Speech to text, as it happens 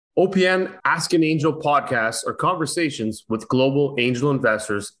OPN Ask an Angel podcasts are conversations with global angel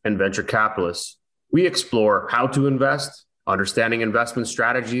investors and venture capitalists. We explore how to invest, understanding investment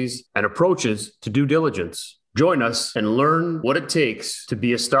strategies, and approaches to due diligence. Join us and learn what it takes to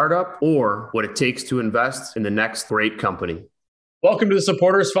be a startup or what it takes to invest in the next great company. Welcome to the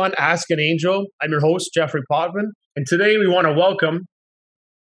Supporters Fund Ask an Angel. I'm your host, Jeffrey Potvin, and today we want to welcome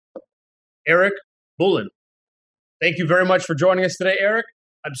Eric Bullen. Thank you very much for joining us today, Eric.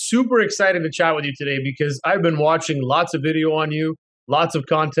 I'm super excited to chat with you today because I've been watching lots of video on you, lots of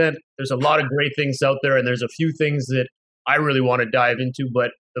content. There's a lot of great things out there, and there's a few things that I really want to dive into.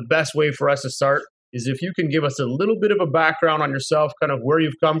 But the best way for us to start is if you can give us a little bit of a background on yourself, kind of where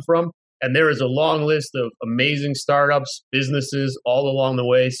you've come from. And there is a long list of amazing startups, businesses all along the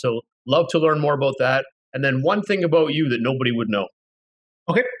way. So love to learn more about that. And then one thing about you that nobody would know.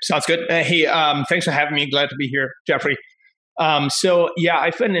 Okay, sounds good. Hey, thanks for having me. Glad to be here, Jeffrey. I've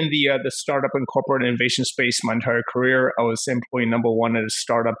been in the startup and corporate innovation space my entire career. I was employee number one at a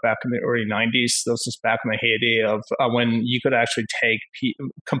startup back in the early 90s. This was back in the heyday of when you could actually take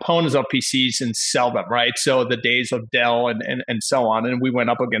components of PCs and sell them, right? So the days of Dell and so on. And we went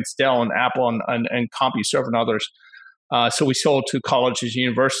up against Dell and Apple and CompuServe and others. So we sold to colleges,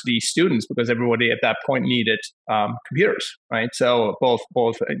 university students because everybody at that point needed computers, right? So both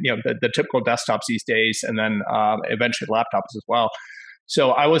the typical desktops these days, and then eventually laptops as well.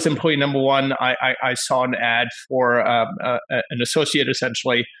 So I was employee number one. I saw an ad for an associate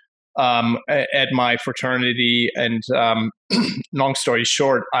essentially at my fraternity, and long story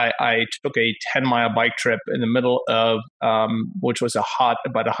short, I took a 10-mile bike trip in the middle of which was a hot,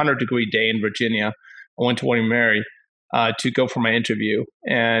 about 100-degree day in Virginia. I went to William & Mary. To go for my interview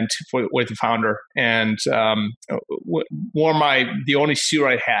with the founder, and wore the only suit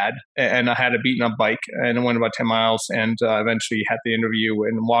I had, and I had a beaten up bike, and I went about 10 miles, and eventually had the interview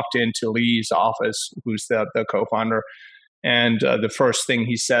and walked into Lee's office, who's the co-founder, and the first thing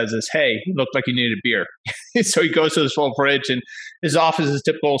he says is, "Hey, you look like you need a beer." So he goes to his full fridge, and his office is a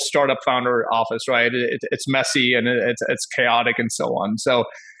typical startup founder office, right? It's messy and it's chaotic and so on. So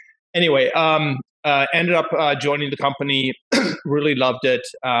anyway, ended up joining the company, really loved it.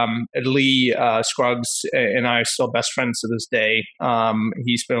 Lee Scruggs and I are still best friends to this day.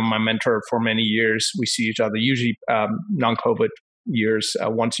 He's been my mentor for many years. We see each other usually non-COVID years,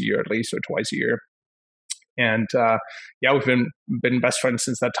 once a year at least, or twice a year. And we've been best friends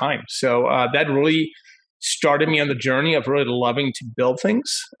since that time. So that really started me on the journey of really loving to build things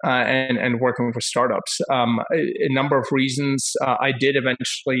and working for startups. A number of reasons. I did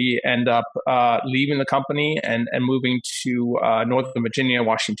eventually end up leaving the company and moving to Northern Virginia,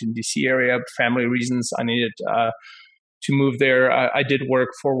 Washington, D.C. area. Family reasons. I needed to move there. I did work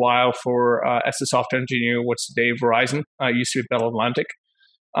for a while as a software engineer, what's today Verizon. Used to be Bell Atlantic.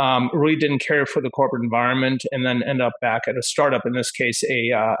 Really didn't care for the corporate environment, and then end up back at a startup, in this case,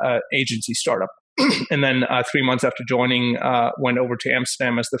 a agency startup. And then 3 months after joining, went over to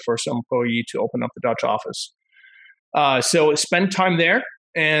Amsterdam as the first employee to open up the Dutch office. So spent time there,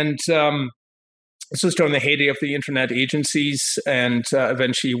 and this was during the heyday of the internet agencies, and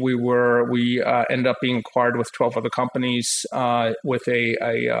eventually we ended up being acquired with 12 other companies with a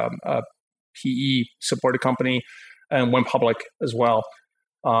PE supported company, and went public as well.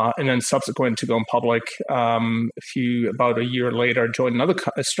 And then subsequent to going public, about a year later, joined another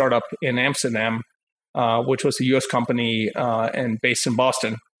startup in Amsterdam, which was a U.S. company and based in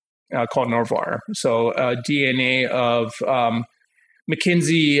Boston called Norvwire. So DNA of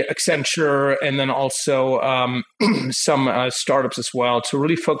McKinsey, Accenture, and then also some startups as well, to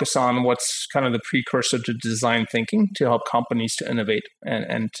really focus on what's kind of the precursor to design thinking to help companies to innovate,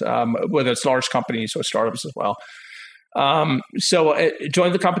 and whether it's large companies or startups as well. So I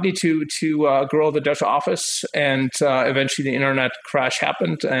joined the company to grow the Dutch office, and eventually the internet crash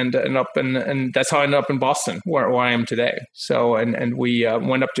happened, and that's how I ended up in Boston, where I am today. So and we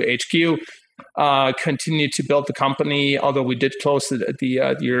went up to HQ, continued to build the company, although we did close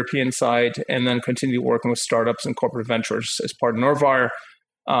the European side, and then continued working with startups and corporate ventures as part of Norvwire,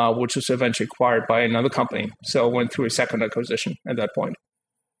 which was eventually acquired by another company. So went through a second acquisition at that point.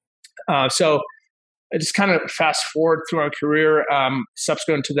 So I just kind of fast forward through our career.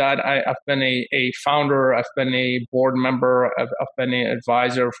 Subsequent to that, I've been a founder. I've been a board member. I've been an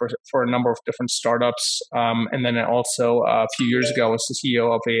advisor for a number of different startups. And then also a few years ago, I was the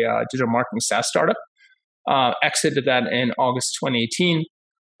CEO of a digital marketing SaaS startup. Exited that in August 2018.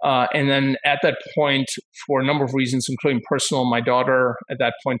 And then at that point, for a number of reasons, including personal, my daughter at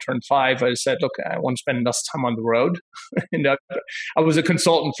that point turned 5. I said, look, I want to spend less time on the road. And I was a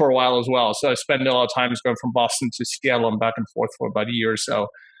consultant for a while as well. So I spent a lot of time going from Boston to Seattle and back and forth for about a year or so.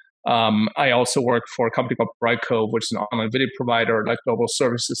 I also worked for a company called Brightcove, which is an online video provider, like global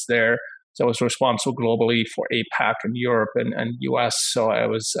services there. So I was responsible globally for APAC and Europe and US. So I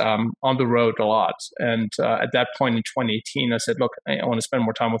was on the road a lot. And at that point in 2018, I said, look, I want to spend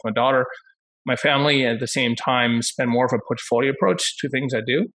more time with my daughter, my family, and at the same time spend more of a portfolio approach to things I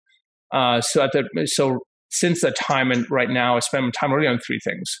do. So since that time and right now, I spend my time really on three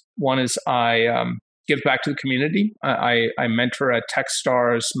things. One is I give back to the community. I mentor at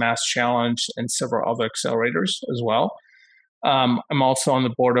Techstars, Mass Challenge, and several other accelerators as well. I'm also on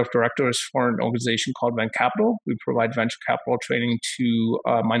the board of directors for an organization called Venture Capital. We provide venture capital training to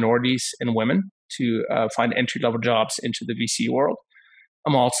minorities and women to find entry-level jobs into the VC world.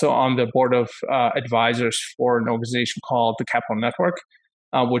 I'm also on the board of advisors for an organization called the Capital Network,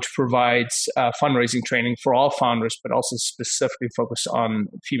 which provides fundraising training for all founders, but also specifically focused on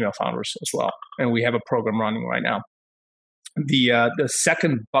female founders as well. And we have a program running right now. The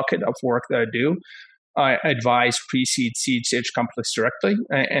second bucket of work that I do, I advise pre-seed, seed stage companies directly,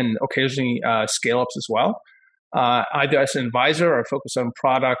 and occasionally scale-ups as well. Either as an advisor or focus on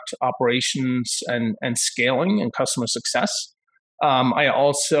product operations and scaling and customer success. I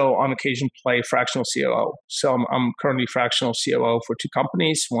also, on occasion, play fractional COO. So I'm currently fractional COO for two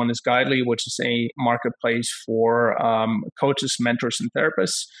companies. One is Guidely, which is a marketplace for coaches, mentors, and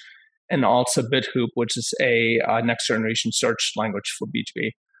therapists, and also BitHoop, which is a next-generation search language for B2B.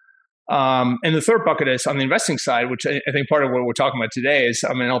 And the third bucket is on the investing side, which I think part of what we're talking about today is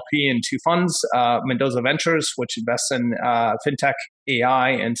I'm an LP in two funds, Mendoza Ventures, which invests in fintech, AI,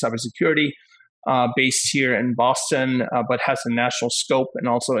 and cybersecurity, based here in Boston, but has a national scope and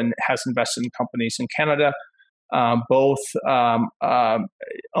also has invested in companies in Canada, both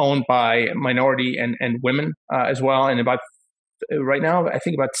owned by minority and women as well. And right now, I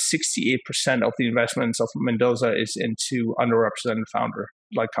think about 68% of the investments of Mendoza is into underrepresented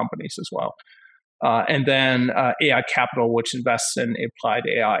founder-like companies as well. And then AI Capital, which invests in applied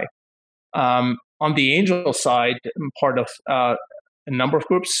AI. On the angel side, I'm part of a number of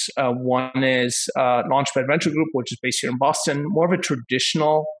groups. One is Launchpad Venture Group, which is based here in Boston, more of a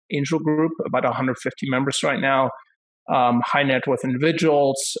traditional angel group, about 150 members right now. High net worth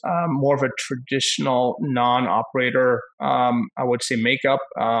individuals, more of a traditional non-operator, I would say makeup,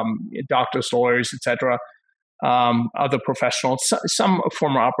 doctors, lawyers, etc. Other professionals, some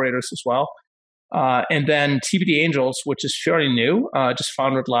former operators as well. And then TBD Angels, which is fairly new, just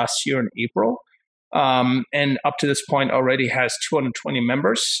founded last year in April. And up to this point already has 220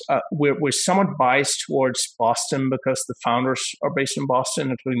 members. We're somewhat biased towards Boston because the founders are based in Boston,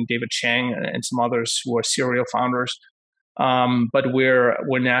 including David Chang and some others who are serial founders. But we're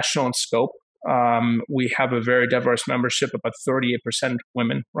national in scope. We have a very diverse membership, about 38%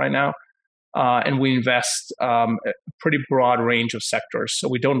 women right now. And we invest a pretty broad range of sectors. So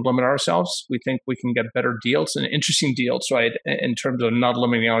we don't limit ourselves. We think we can get better deals and interesting deals, right, in terms of not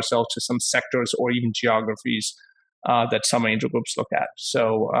limiting ourselves to some sectors or even geographies that some angel groups look at.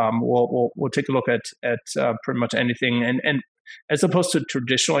 So we'll take a look at pretty much anything. And as opposed to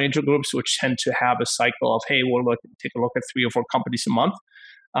traditional angel groups, which tend to have a cycle of, hey, we'll take a look at 3 or 4 companies a month,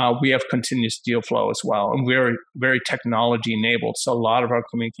 we have continuous deal flow as well. And we're very technology enabled. So a lot of our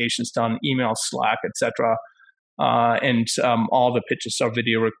communication is done, email, Slack, etc. And all the pitches are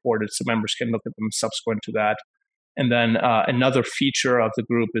video recorded so members can look at them subsequent to that. And then another feature of the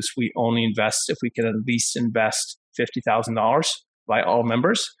group is we only invest if we can at least invest $50,000 by all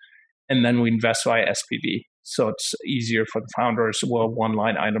members. And then we invest via SPV. So it's easier for the founders. We're one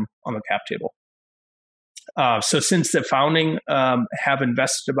line item on the cap table. So since the founding, have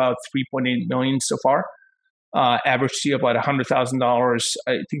invested about $3.8 million so far. Average deal about $100,000.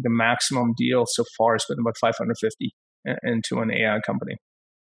 I think the maximum deal so far has been about $550 into an AI company.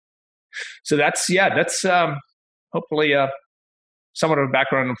 So that's hopefully somewhat of a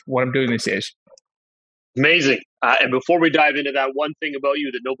background of what I'm doing these days. Amazing. And before we dive into that, one thing about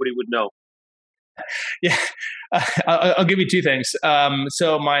you that nobody would know. Yeah, I'll give you 2 things.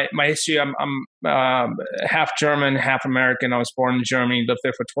 So my history, I'm half German, half American. I was born in Germany, lived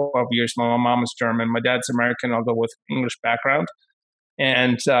there for 12 years. My mom was German. My dad's American, although with English background.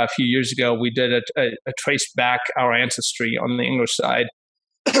 And a few years ago, we did a trace back our ancestry on the English side.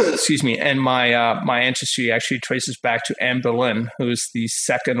 Excuse me. And my ancestry actually traces back to Anne Boleyn, who's the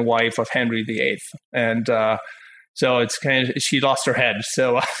second wife of Henry VIII. And so it's kind of, she lost her head.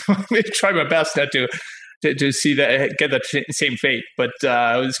 So I'm going to try my best not to see that, get that same fate. But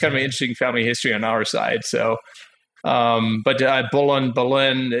it's kind of an interesting family history on our side. So, but Boleyn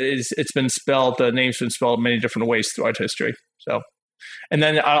it's been spelled, the name's been spelled many different ways throughout history. So And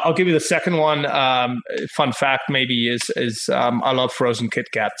then I'll give you the second one. Fun fact maybe is I love frozen Kit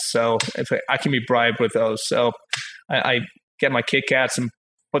Kats. So if I can be bribed with those. So I get my Kit Kats and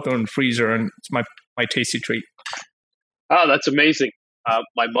put them in the freezer, and it's my tasty treat. Oh, that's amazing.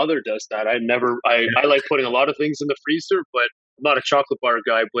 My mother does that. I like putting a lot of things in the freezer, but I'm not a chocolate bar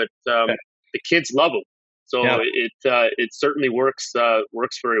guy, but Okay. the kids love them. So Yeah, it certainly works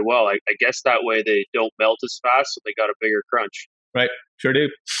very well. I guess that way they don't melt as fast, so they got a bigger crunch. right. Sure do.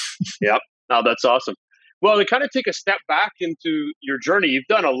 Yeah. No, that's awesome. Well, to kind of take a step back into your journey, you've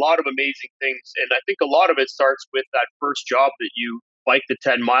done a lot of amazing things, and I think a lot of it starts with that first job that you biked the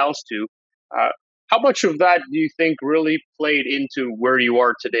 10 miles to. Uh, how much of that do you think really played into where you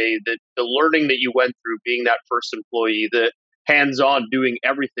are today? The learning that you went through, being that first employee, the hands-on doing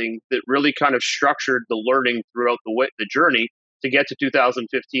everything that really kind of structured the learning throughout the journey to get to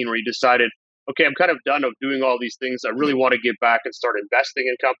 2015, where you decided, okay, I'm kind of done of doing all these things. I really want to get back and start investing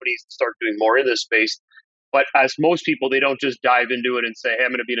in companies, start doing more in this space. But as most people, they don't just dive into it and say, hey,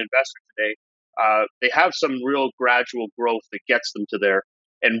 I'm going to be an investor today. They have some real gradual growth that gets them to there.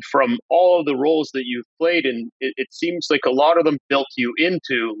 And from all of the roles that you've played, and it seems like a lot of them built you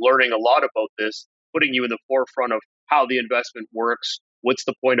into learning a lot about this, putting you in the forefront of how the investment works. What's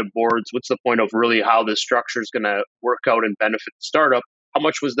the point of boards? What's the point of really how this structure is going to work out and benefit the startup? How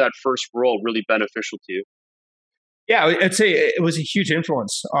much was that first role really beneficial to you? Yeah, I'd say it was a huge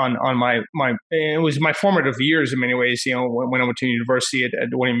influence on my. It was my formative years in many ways. You know, when I went to university at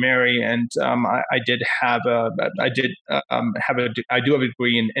William Mary, and I did have a I did have a I do have a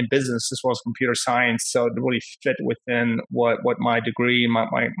degree in business as well as computer science, so it really fit within what my degree and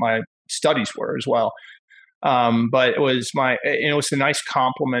my studies were as well. But it was a nice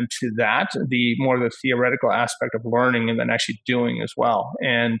complement to that, the more the theoretical aspect of learning and then actually doing as well.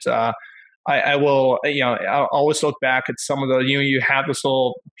 And I will, I'll always look back at some of the, you have this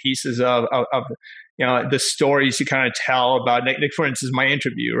little pieces of the stories you kind of tell about, like for instance, my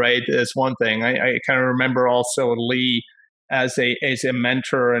interview, right? That's one thing. I kind of remember also Lee as a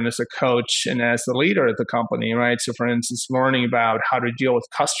mentor and as a coach and as the leader of the company, right? So for instance, learning about how to deal with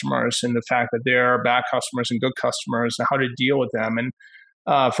customers and the fact that there are bad customers and good customers and how to deal with them. And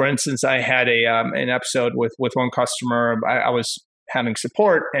for instance, I had an episode with one customer. I was having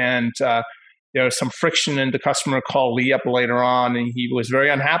support, and there was some friction, and the customer called Lee up later on, and he was very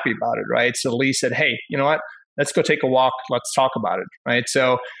unhappy about it, right? So Lee said, hey, you know what? Let's go take a walk. Let's talk about it, right?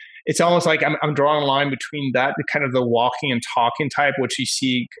 So it's almost like I'm drawing a line between that, the kind of the walking and talking type, which you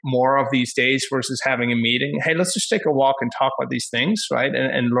see more of these days versus having a meeting. Hey, let's just take a walk and talk about these things, right?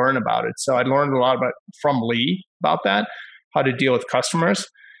 And learn about it. So I learned a lot from Lee about that, how to deal with customers.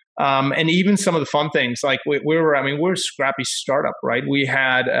 And even some of the fun things, like we're a scrappy startup, right? We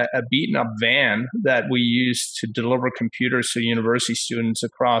had a beaten up van that we used to deliver computers to university students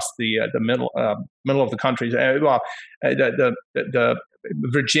across the middle of the country. The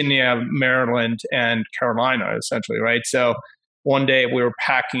Virginia, Maryland, and Carolina, essentially, right? So one day we were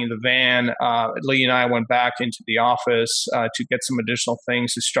packing the van. Lee and I went back into the office to get some additional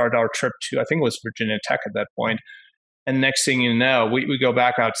things to start our trip to, I think it was Virginia Tech at that point. And next thing you know, we go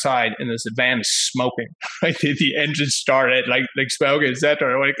back outside and this van is smoking. Right? The engine started like smoking,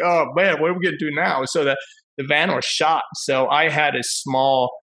 etc. Like, oh man, what are we gonna do now? So the van was shot. So I had a small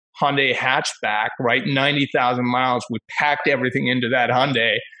Hyundai hatchback, right? 90,000 miles. We packed everything into that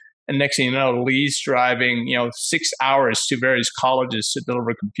Hyundai. And next thing you know, Lee's driving, 6 hours to various colleges to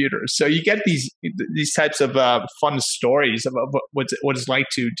deliver computers. So you get these types of fun stories of what it's like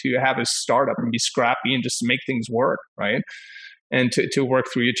to have a startup and be scrappy and just to make things work, right? And to work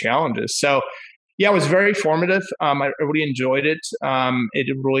through your challenges. So yeah, it was very formative. I really enjoyed it.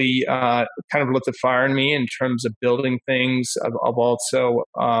 It really kind of lit the fire in me in terms of building things, of also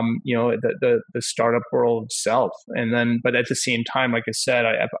the startup world itself. And then, but at the same time, like I said,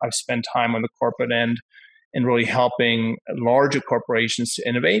 I've spent time on the corporate end and really helping larger corporations to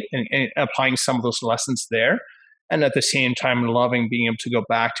innovate and applying some of those lessons there. And at the same time, loving being able to go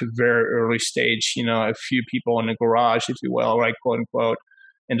back to very early stage, a few people in a garage, if you will, right, quote unquote,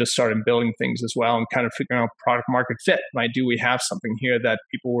 and just started building things as well and kind of figuring out product market fit. Right? Do we have something here that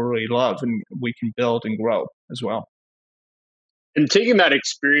people will really love and we can build and grow as well? And taking that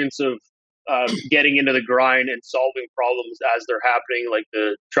experience of getting into the grind and solving problems as they're happening, like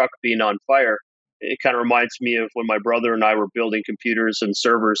the truck being on fire, it kind of reminds me of when my brother and I were building computers and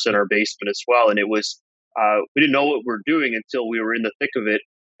servers in our basement as well. And it was, we didn't know what we were doing until we were in the thick of it.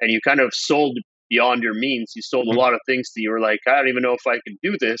 And you kind of sold beyond your means. You sold a lot of things that you were like, I don't even know if I can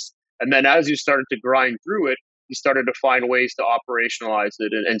do this. And then as you started to grind through it, you started to find ways to operationalize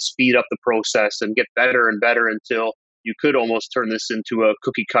it and speed up the process and get better and better until you could almost turn this into a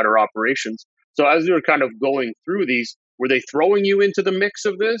cookie cutter operations. So as you're kind of going through these, were they throwing you into the mix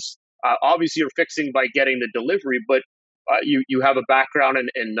of this? Obviously, you're fixing by getting the delivery, but you have a background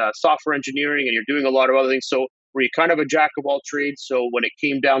in software engineering and you're doing a lot of other things. So were you kind of a jack of all trades? So when it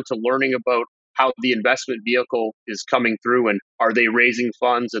came down to learning about how the investment vehicle is coming through and are they raising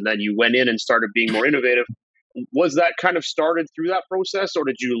funds, and then you went in and started being more innovative, was that kind of started through that process, or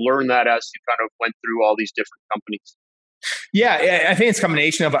did you learn that as you kind of went through all these different companies? Yeah, I think it's a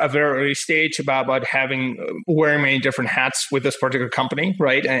combination of a very early stage about having wearing many different hats with this particular company,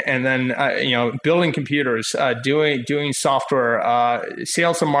 right? And then building computers, doing software,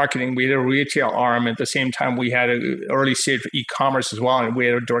 sales and marketing. We had a retail arm at the same time. We had an early stage of e-commerce as well, and we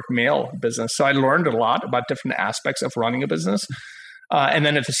had a direct mail business. So I learned a lot about different aspects of running a business. And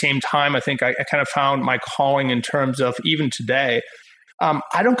then at the same time, I think I kind of found my calling in terms of even today.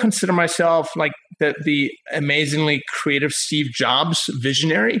 I don't consider myself like the amazingly creative Steve Jobs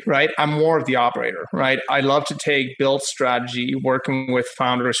visionary, right? I'm more of the operator, right? I love to build strategy, working with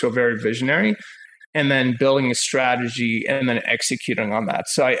founders who are very visionary, and then building a strategy and then executing on that.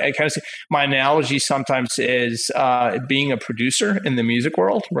 So I kind of say my analogy sometimes is being a producer in the music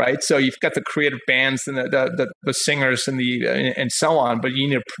world, right? So you've got the creative bands and the singers and so on, but you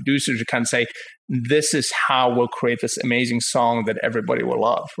need a producer to kind of say, this is how we'll create this amazing song that everybody will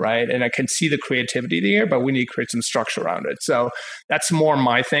love, right? And I can see the creativity there, but we need to create some structure around it. So that's more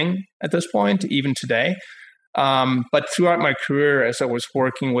my thing at this point, even today. But throughout my career, as I was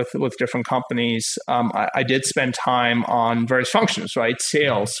working with different companies, I did spend time on various functions, right?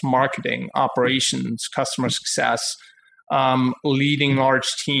 Sales, marketing, operations, customer success, leading large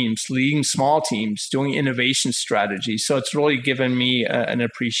teams, leading small teams, doing innovation strategy. So it's really given me an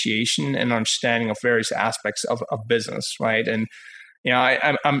appreciation and understanding of various aspects of business, right? And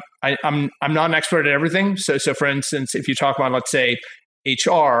I'm not an expert at everything. So for instance, if you talk about, let's say,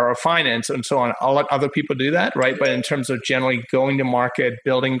 HR or finance and so on, I'll let other people do that, right? But in terms of generally going to market,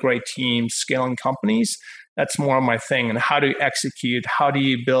 building great teams, scaling companies, that's more my thing. And how do you execute? How do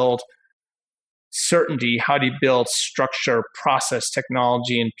you build certainty? How do you build structure, process,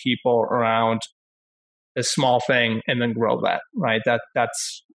 technology, and people around a small thing and then grow that, right?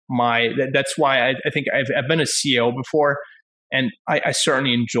 That's why I think I've been a CEO before. And I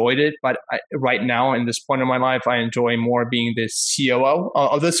certainly enjoyed it, but right now, in this point in my life, I enjoy more being the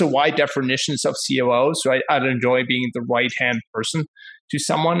COO. There's a wide definitions of COOs, right? I'd enjoy being the right-hand person to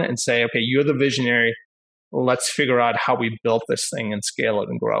someone and say, okay, you're the visionary. Let's figure out how we build this thing and scale it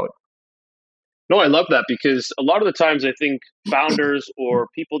and grow it. No, I love that, because a lot of the times I think founders or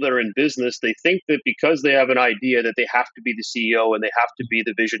people that are in business, they think that because they have an idea that they have to be the CEO and they have to be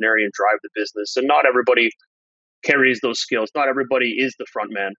the visionary and drive the business. And not everybody carries those skills. Not everybody is the front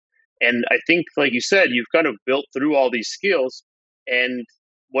man. And I think, like you said, you've kind of built through all these skills. And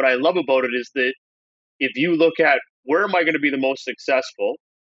what I love about it is that if you look at where am I going to be the most successful,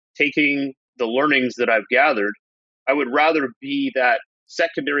 taking the learnings that I've gathered, I would rather be that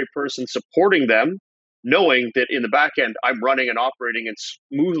secondary person supporting them, knowing that in the back end, I'm running and operating and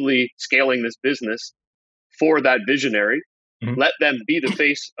smoothly scaling this business for that visionary. Mm-hmm. Let them be the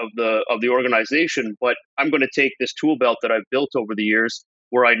face of the organization, but I'm going to take this tool belt that I've built over the years,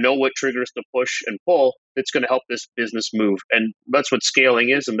 where I know what triggers to push and pull, that's going to help this business move. And that's what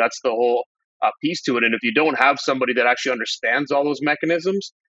scaling is, and that's the whole piece to it. And if you don't have somebody that actually understands all those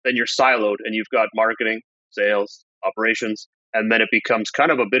mechanisms, then you're siloed, and you've got marketing, sales, operations, and then it becomes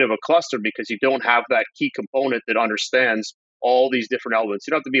kind of a bit of a cluster because you don't have that key component that understands all these different elements.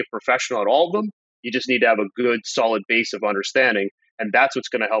 You don't have to be a professional at all of them. You just need to have a good, solid base of understanding. And that's what's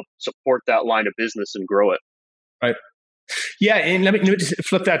going to help support that line of business and grow it. Right. Yeah. And let me just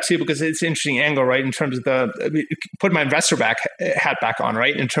flip that too, because it's an interesting angle, right? In terms of put my investor hat back on,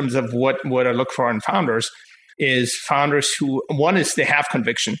 right? In terms of what I look for in founders is founders who, one is they have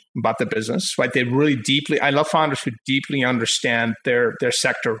conviction about the business, right? They really I love founders who deeply understand their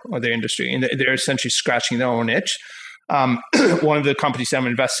sector or their industry, and they're essentially scratching their own itch. One of the companies I'm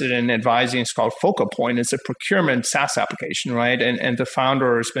invested in advising is called Focal Point. It's a procurement SaaS application, right? And the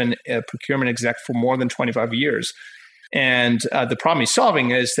founder has been a procurement exec for more than 25 years. And the problem he's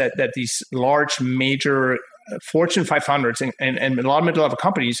solving is that these large, major Fortune 500s and a lot of middle-level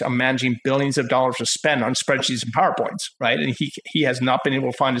companies are managing billions of dollars of spend on spreadsheets and PowerPoints, right? And he has not been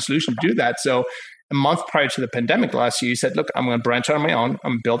able to find a solution to do that. So a month prior to the pandemic last year, he said, look, I'm going to branch out on my own.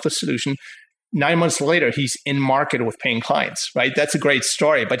 I'm going to build the solution. 9 months later, he's in market with paying clients, right? That's a great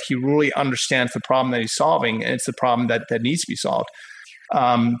story, but he really understands the problem that he's solving, and it's the problem that needs to be solved.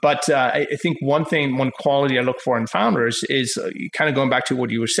 But I think one quality I look for in founders is kind of going back to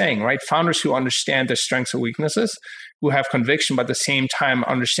what you were saying, right? Founders who understand their strengths and weaknesses, who have conviction, but at the same time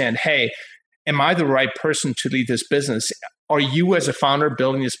understand, hey, am I the right person to lead this business? Are you as a founder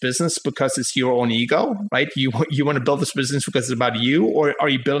building this business because it's your own ego, right? You want to build this business because it's about you, or are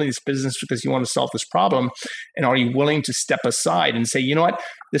you building this business because you want to solve this problem? And are you willing to step aside and say, you know what,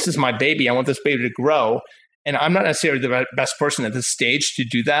 this is my baby. I want this baby to grow. And I'm not necessarily the best person at this stage to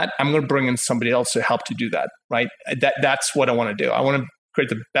do that. I'm going to bring in somebody else to help to do that, right? That's what I want to do. I want to create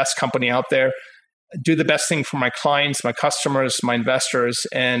the best company out there, do the best thing for my clients, my customers, my investors,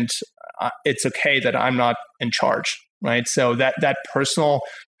 and it's okay that I'm not in charge, right? So that personal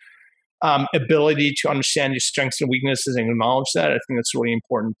ability to understand your strengths and weaknesses and acknowledge that, I think that's really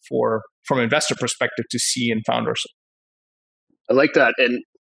important from an investor perspective to see in founders. I like that. And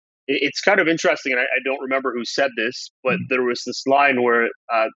it's kind of interesting, and I don't remember who said this, but there was this line where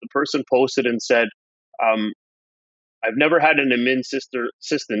the person posted and said, I've never had an admin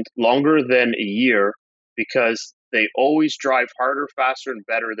assistant longer than a year because they always drive harder, faster, and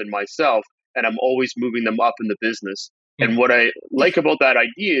better than myself, and I'm always moving them up in the business. And what I like about that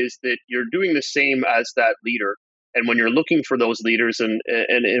idea is that you're doing the same as that leader. And when you're looking for those leaders, and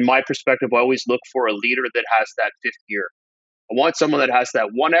in my perspective, I always look for a leader that has that fifth gear. I want someone that has that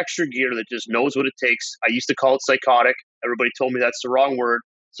one extra gear that just knows what it takes. I used to call it psychotic. Everybody told me that's the wrong word.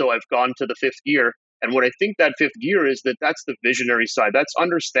 So I've gone to the fifth gear. And what I think that fifth gear is that's the visionary side. That's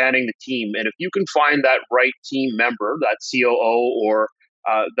understanding the team. And if you can find that right team member, that COO or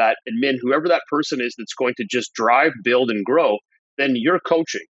that admin, whoever that person is that's going to just drive, build, and grow, then you're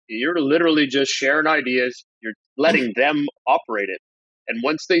coaching. You're literally just sharing ideas. You're letting them operate it. And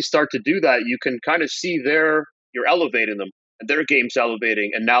once they start to do that, you can kind of see you're elevating them. Their game's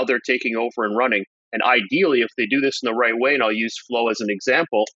elevating, and now they're taking over and running. And ideally, if they do this in the right way, and I'll use Flow as an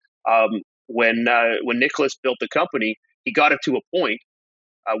example, when Nicholas built the company, he got it to a point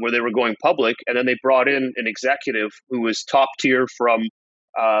where they were going public, and then they brought in an executive who was top tier from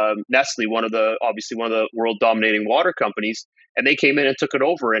Nestle, one of the world dominating water companies, and they came in and took it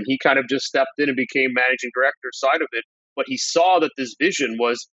over, and he kind of just stepped in and became managing director side of it. But he saw that this vision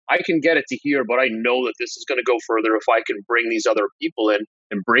was, I can get it to here, but I know that this is going to go further if I can bring these other people in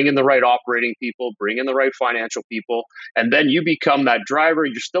and bring in the right operating people, bring in the right financial people. And then you become that driver.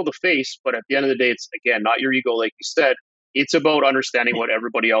 You're still the face, but at the end of the day, it's, again, not your ego, like you said. It's about understanding what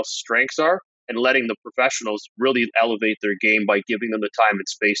everybody else's strengths are and letting the professionals really elevate their game by giving them the time and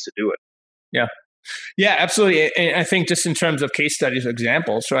space to do it. Yeah. Yeah, absolutely. And I think just in terms of case studies,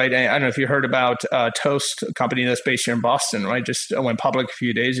 examples, right? I don't know if you heard about Toast, a company that's based here in Boston, right? Just went public a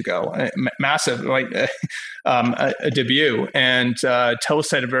few days ago. Massive, right? A debut. And Toast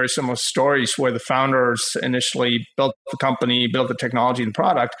had very similar stories where the founders initially built the company, built the technology and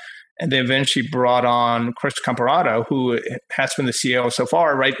product, and they eventually brought on Chris Comparato, who has been the CEO so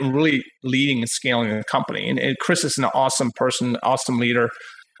far, right? And really leading and scaling the company. And Chris is an awesome person, awesome leader.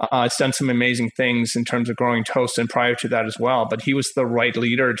 It's done some amazing things in terms of growing Toast and prior to that as well. But he was the right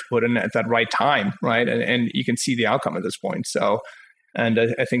leader to put in at that right time, right? And you can see the outcome at this point. So, and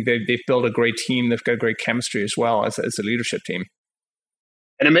I think they've built a great team. They've got great chemistry as well as a leadership team.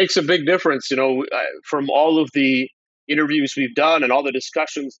 And it makes a big difference, from all of the interviews we've done and all the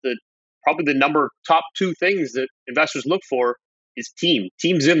discussions, that probably the top two things that investors look for is team.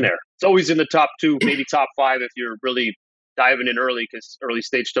 Team's in there. It's always in the top two, maybe top five if you're really diving in early, because early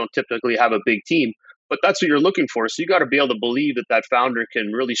stage don't typically have a big team, but that's what you're looking for. So you got to be able to believe that founder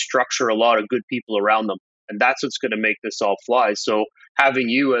can really structure a lot of good people around them. And that's what's going to make this all fly. So having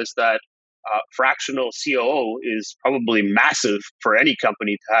you as that fractional COO is probably massive for any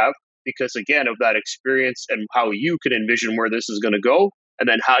company to have, because again, of that experience and how you can envision where this is going to go, and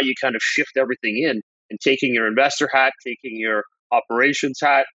then how you kind of shift everything in and taking your investor hat, taking your operations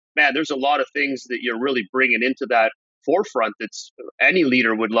hat. Man, there's a lot of things that you're really bringing into that forefront that's any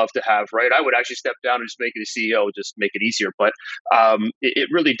leader would love to have, right? I would actually step down and just make it a CEO, just make it easier. But it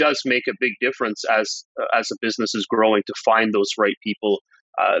really does make a big difference as a business is growing to find those right people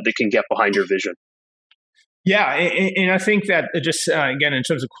that can get behind your vision. Yeah, and I think that just again in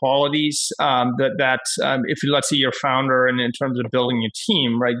terms of qualities, if let's say you're a founder and in terms of building your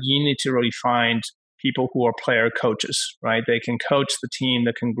team, right, you need to really find people who are player coaches, right? They can coach the team,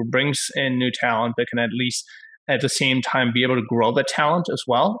 that can bring in new talent, that can at least at the same time be able to grow the talent as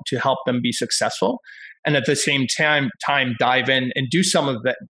well to help them be successful, and at the same time dive in and do some of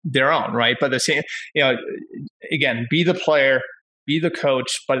that their own, right? But the same, again, be the player, be the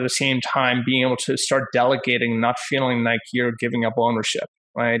coach, but at the same time being able to start delegating, not feeling like you're giving up ownership,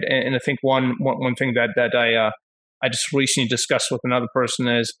 right? And I think one thing that I just recently discussed with another person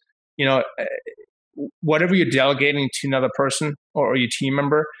is, whatever you're delegating to another person or your team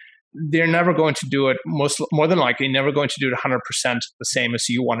member, they're never going to do it, more than likely, never going to do it 100% the same as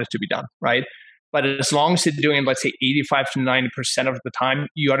you want it to be done, right? But as long as they're doing it, let's say 85 to 90% of the time,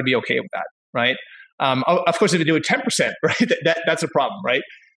 you ought to be okay with that, right? Of course, if you do it 10%, right, that's a problem, right?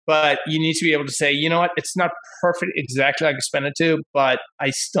 But you need to be able to say, you know what, it's not perfect exactly like I spend it to, but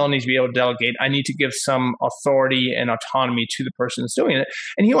I still need to be able to delegate. I need to give some authority and autonomy to the person that's doing it.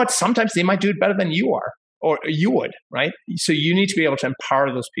 And you know what, sometimes they might do it better than you are, or you would, right? So you need to be able to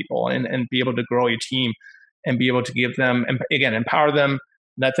empower those people and be able to grow your team and be able to give them, and again, empower them,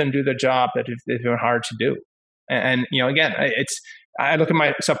 let them do their job that they're hard to do. And again, I look at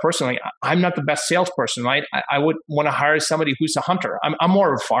myself personally. I'm not the best salesperson, right? I would want to hire somebody who's a hunter. I'm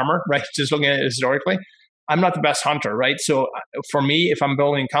more of a farmer, right? Just looking at it historically, I'm not the best hunter, right? So for me, if I'm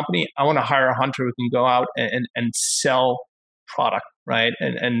building a company, I want to hire a hunter who can go out and sell product, right?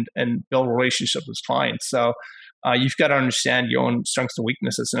 And build relationships with clients. So you've got to understand your own strengths and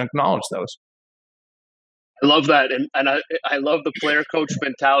weaknesses and acknowledge those. I love that. And I love the player coach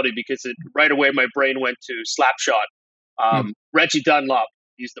mentality, because right away my brain went to Slapshot. Reggie Dunlop,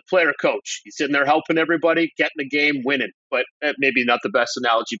 he's the player coach. He's sitting there helping everybody, getting the game, winning. But maybe not the best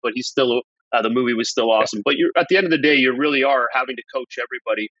analogy, but he's still, the movie was still awesome. But at the end of the day, you really are having to coach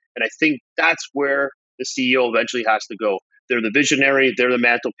everybody. And I think that's where the CEO eventually has to go. They're the visionary, they're the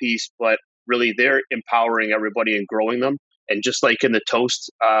mantelpiece, but really they're empowering everybody and growing them. And just like in the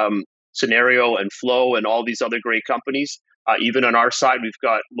Toast scenario and Flow and all these other great companies, even on our side, we've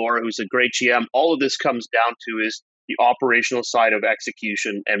got Laura, who's a great GM. All of this comes down to is the operational side of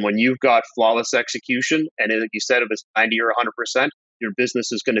execution. And when you've got flawless execution, and like you said, if it's 90 or 100%, your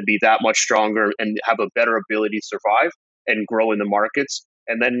business is going to be that much stronger and have a better ability to survive and grow in the markets.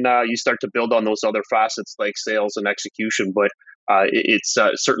 And then you start to build on those other facets like sales and execution. But it's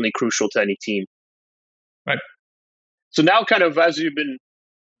certainly crucial to any team. Right. So now, kind of as you've been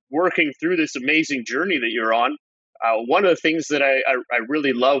working through this amazing journey that you're on, one of the things that I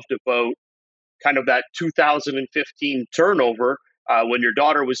really loved about kind of that 2015 turnover, when your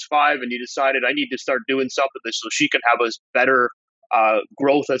daughter was 5 and you decided, I need to start doing something so she can have a better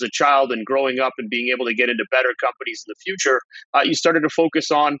growth as a child and growing up and being able to get into better companies in the future, you started to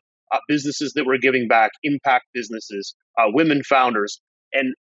focus on businesses that were giving back, impact businesses, women founders.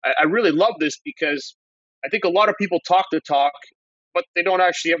 And I really love this, because I think a lot of people talk the talk, but they don't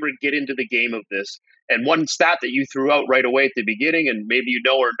actually ever get into the game of this. And one stat that you threw out right away at the beginning, and maybe you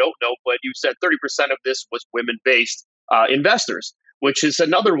know or don't know, but you said 30% of this was women-based investors, which is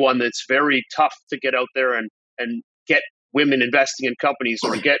another one that's very tough to get out there and get women investing in companies,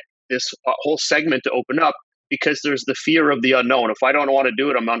 or get this whole segment to open up, because there's the fear of the unknown. If I don't want to do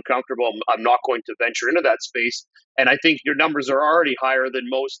it, I'm uncomfortable, I'm not going to venture into that space. And I think your numbers are already higher than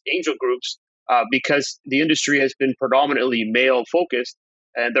most angel groups, because the industry has been predominantly male focused,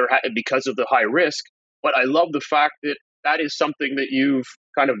 and because of the high risk. But I love the fact that that is something that you've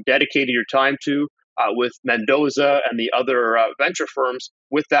kind of dedicated your time to with Mendoza and the other venture firms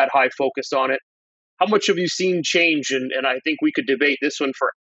with that high focus on it. How much have you seen change? And I think we could debate this one for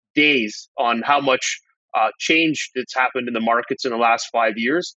days on how much change that's happened in the markets in the last 5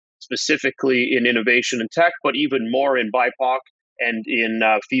 years, specifically in innovation and tech, but even more in BIPOC and in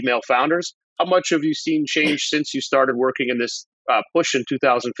female founders. How much have you seen change since you started working in this push in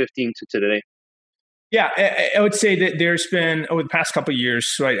 2015 to today? Yeah, I would say that there's been, over the past couple of years,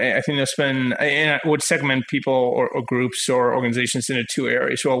 right, I think there's been, and I would segment people or groups or organizations into 2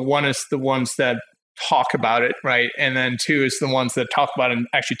 areas. Well, one is the ones that talk about it, right? And then 2 is the ones that talk about it and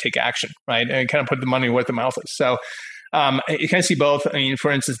actually take action, right? And kind of put the money where the mouth is. So you can see both. I mean,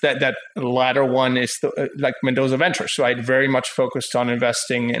 for instance, that latter one is like Mendoza Ventures, right? Very much focused on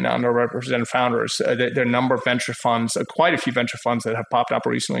investing in underrepresented founders. There are a number of venture funds, quite a few venture funds that have popped up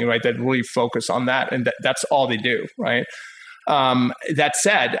recently, right? That really focus on that, and that's all they do, right? That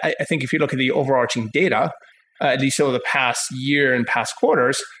said, I think if you look at the overarching data, at least over the past year and past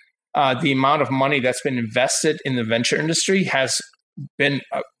quarters, the amount of money that's been invested in the venture industry has been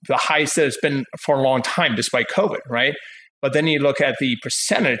the highest that it's been for a long time, despite COVID, right? But then you look at the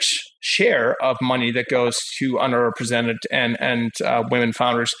percentage share of money that goes to underrepresented and women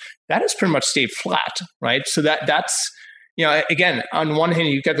founders, that has pretty much stayed flat, right? So that's, again, on one hand,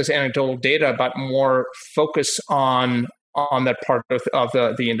 you get this anecdotal data about more focus on that part of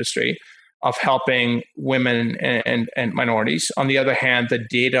the industry of helping women and minorities. On the other hand, the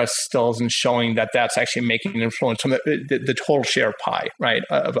data still isn't showing that that's actually making an influence on the total share of pie, right,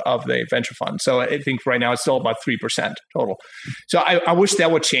 of the venture fund. So I think right now it's still about 3% total. So I wish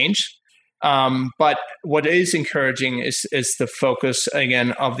that would change. But what is encouraging is the focus,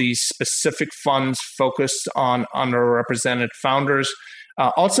 again, of these specific funds focused on underrepresented founders.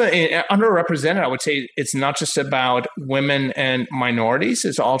 Also, underrepresented, I would say it's not just about women and minorities.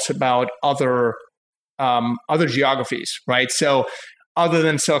 It's also about other geographies, right? So other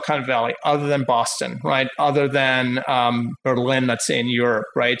than Silicon Valley, other than Boston, right? Other than Berlin, let's say in Europe,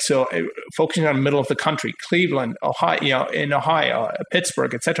 right? So focusing on the middle of the country, Cleveland, Ohio,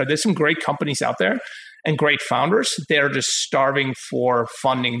 Pittsburgh, et cetera. There's some great companies out there and great founders. They're just starving for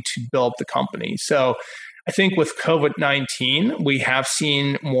funding to build the company. So I think with COVID-19, we have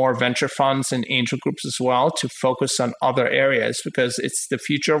seen more venture funds and angel groups as well to focus on other areas because it's the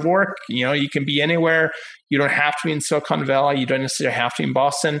future of work. You can be anywhere. You don't have to be in Silicon Valley. You don't necessarily have to be in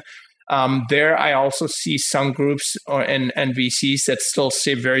Boston. There, I also see some groups and VCs that still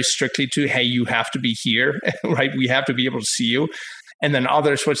say very strictly to, hey, you have to be here, right? We have to be able to see you. And then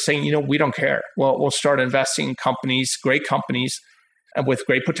others were saying, we don't care. Well, we'll start investing in companies, great companies with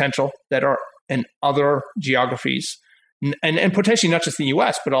great potential that are in other geographies, and potentially not just in the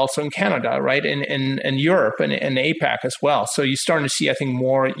US, but also in Canada, right? And Europe and APAC as well. So you're starting to see, I think,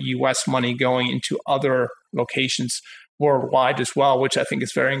 more US money going into other locations worldwide as well, which I think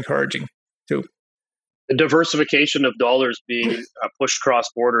is very encouraging too. The diversification of dollars being pushed cross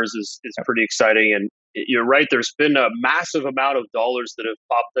borders is pretty exciting. And you're right, there's been a massive amount of dollars that have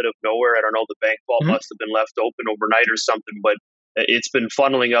popped out of nowhere. I don't know, the bank vault must have been left open overnight or something, but it's been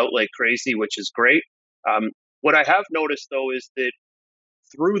funneling out like crazy, which is great. What I have noticed, though, is that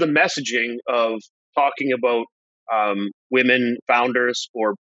through the messaging of talking about women founders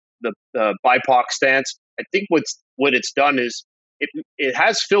or the BIPOC stance, I think what it's done is it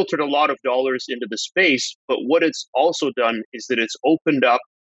has filtered a lot of dollars into the space, but what it's also done is that it's opened up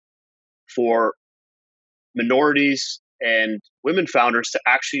for minorities and women founders to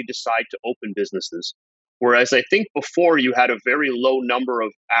actually decide to open businesses. Whereas I think before you had a very low number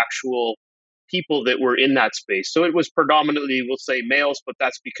of actual people that were in that space. So it was predominantly, we'll say, males, but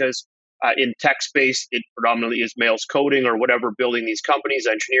that's because in tech space, it predominantly is males coding or whatever, building these companies,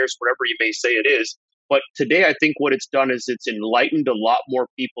 engineers, whatever you may say it is. But today, I think what it's done is it's enlightened a lot more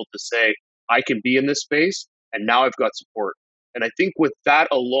people to say, I can be in this space, and now I've got support. And I think with that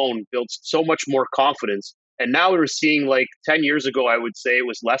alone builds so much more confidence. And now we're seeing, like 10 years ago, I would say it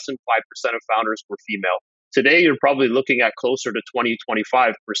was less than 5% of founders were female. Today, you're probably looking at closer to 20,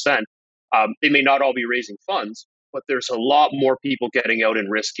 25%. They may not all be raising funds, but there's a lot more people getting out and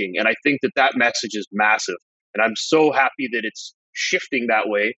risking. And I think that message is massive. And I'm so happy that it's shifting that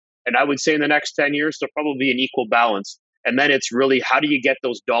way. And I would say in the next 10 years, there'll probably be an equal balance. And then it's really, how do you get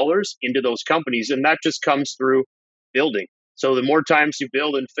those dollars into those companies? And that just comes through building. So the more times you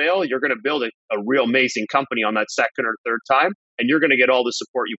build and fail, you're going to build a real amazing company on that second or third time. And you're going to get all the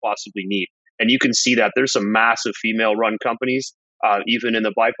support you possibly need. And you can see that there's some massive female-run companies, even in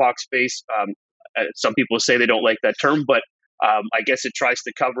the BIPOC space. Some people say they don't like that term, but I guess it tries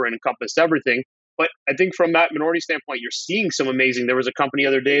to cover and encompass everything. But I think from that minority standpoint, you're seeing some amazing. There was a company the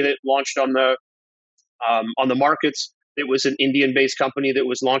other day that launched on the markets. It was an Indian-based company that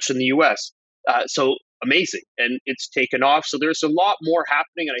was launched in the U.S. So amazing, and it's taken off. So there's a lot more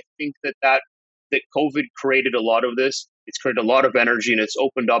happening, and I think that COVID created a lot of this. It's created a lot of energy, and it's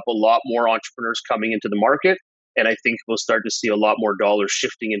opened up a lot more entrepreneurs coming into the market. And I think we'll start to see a lot more dollars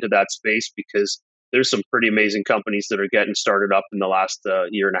shifting into that space because there's some pretty amazing companies that are getting started up in the last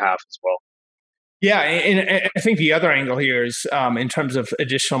year and a half as well. Yeah, and I think the other angle here is in terms of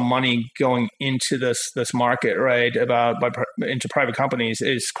additional money going into this market, right? Into private companies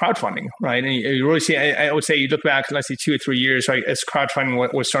is crowdfunding, right? And you really see, I would say, you look back, let's say 2 or 3 years, right? As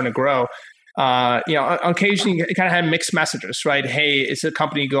crowdfunding was starting to grow. Occasionally you kind of have mixed messages, right? Hey, is a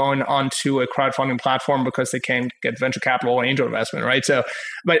company going onto a crowdfunding platform because they can't get venture capital or angel investment, right? So,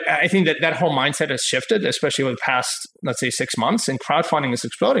 but I think that whole mindset has shifted, especially over the past, let's say, 6 months, and crowdfunding is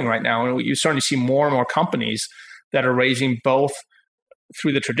exploding right now. And you're starting to see more and more companies that are raising both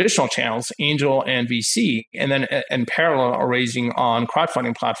through the traditional channels, angel and VC, and then in parallel are raising on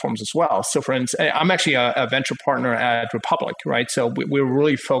crowdfunding platforms as well. So for instance, I'm actually a venture partner at Republic, right? So we're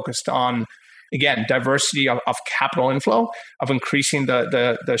really focused on, again, diversity of capital inflow, of increasing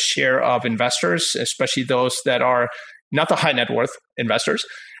the share of investors, especially those that are not the high net worth investors.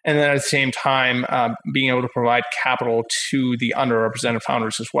 And then at the same time, being able to provide capital to the underrepresented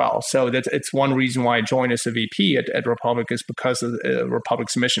founders as well. So it's one reason why I joined as a VP at Republic, is because of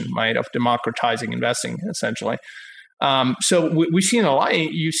Republic's mission, right, of democratizing investing, essentially. So we've seen a lot.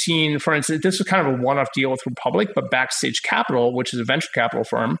 You've seen, for instance, this was kind of a one-off deal with Republic, but Backstage Capital, which is a venture capital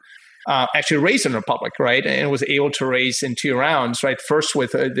firm, actually raised in Republic, right, and was able to raise in 2 rounds, right. First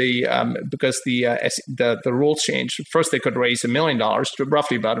with because the rules changed. First they could raise $1 million, to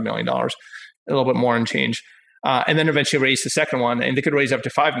roughly about $1 million, a little bit more in change. And then eventually raised the second one, and they could raise up to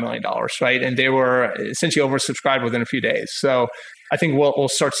 $5 million, right? And they were essentially oversubscribed within a few days. So I think we'll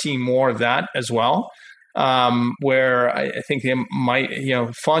start seeing more of that as well, where I think they might,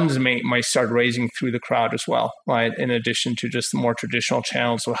 funds might start raising through the crowd as well, right? In addition to just the more traditional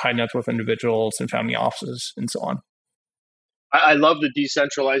channels with high net worth individuals and family offices and so on. I love the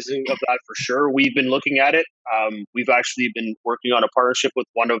decentralizing of that for sure. We've been looking at it. We've actually been working on a partnership with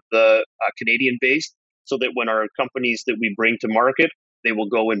one of the Canadian-based, so that when our companies that we bring to market, they will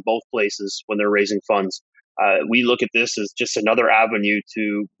go in both places when they're raising funds. We look at this as just another avenue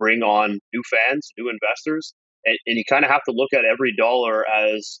to bring on new fans, new investors, and you kind of have to look at every dollar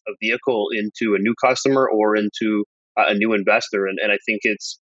as a vehicle into a new customer or into a new investor. And I think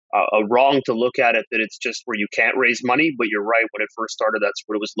it's wrong to look at it that it's just where you can't raise money. But you're right, when it first started, that's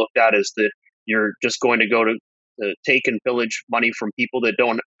what it was looked at, is that you're just going to go to take and pillage money from people that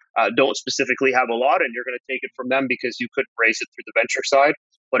don't specifically have a lot, and you're going to take it from them because you couldn't raise it through the venture side.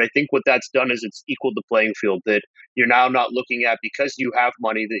 But I think what that's done is it's equaled the playing field, that you're now not looking at, because you have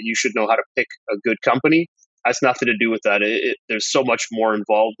money, that you should know how to pick a good company. That's nothing to do with that. There's so much more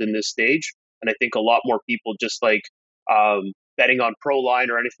involved in this stage. And I think a lot more people, just like betting on ProLine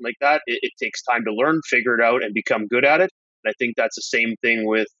or anything like that, it takes time to learn, figure it out, and become good at it. And I think that's the same thing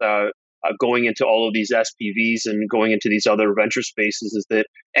with going into all of these SPVs and going into these other venture spaces, is that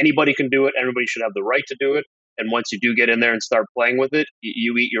anybody can do it. Everybody should have the right to do it. And once you do get in there and start playing with it,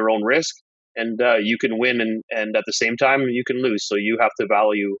 you eat your own risk, and you can win, and at the same time you can lose. So you have to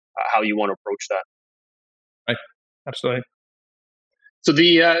value how you want to approach that. Right. Absolutely.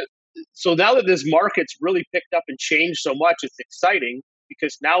 So now that this market's really picked up and changed so much, it's exciting,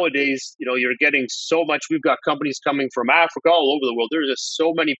 because nowadays, you're getting so much. We've got companies coming from Africa, all over the world. There's just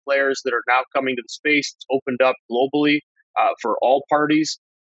so many players that are now coming to the space. It's opened up globally for all parties.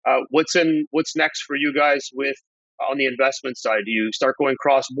 What's next for you guys on the investment side? Do you start going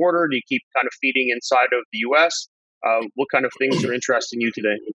cross border? Do you keep kind of feeding inside of the U.S.? What kind of things are interesting you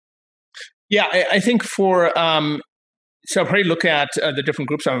today? Yeah, I think so I'll probably look at the different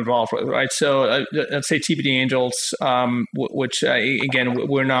groups I'm involved with, right? So let's say TPD Angels, which again,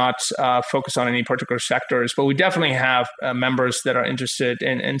 we're not focused on any particular sectors, but we definitely have members that are interested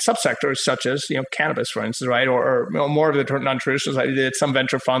in subsectors such as cannabis, for instance, right? Or more of the non-traditional side that some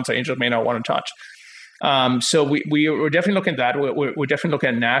venture funds or angels may not want to touch. So we're definitely looking at that. We're definitely looking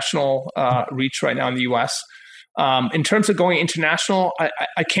at national reach right now in the U.S. In terms of going international,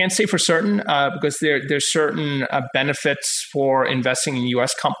 I can't say for certain because there's certain benefits for investing in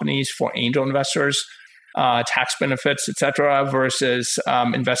U.S. companies for angel investors, tax benefits, et cetera, versus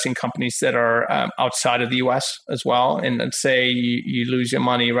investing in companies that are outside of the U.S. as well. And let's say you lose your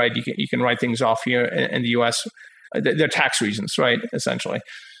money, right? You can write things off here in the U.S. They're tax reasons, right? Essentially.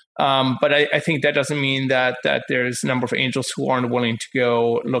 But I think that doesn't mean that there's a number of angels who aren't willing to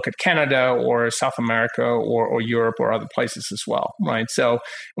go look at Canada or South America or Europe or other places as well, right? So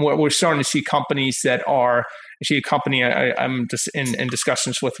we're starting to see companies that are actually a company I'm just in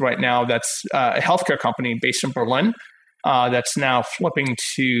discussions with right now that's a healthcare company based in Berlin that's now flipping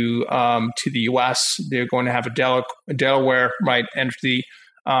to the U.S. They're going to have a Delaware entity.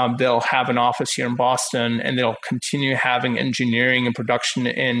 They'll have an office here in Boston, and they'll continue having engineering and production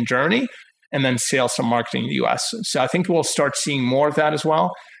in Germany, and then sales and marketing in the U.S. So I think we'll start seeing more of that as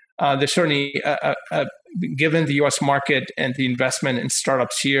well. There's certainly, given the U.S. market and the investment in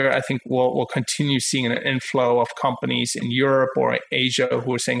startups here, I think we'll continue seeing an inflow of companies in Europe or Asia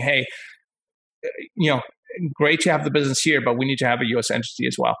who are saying, hey, great to have the business here, but we need to have a U.S. entity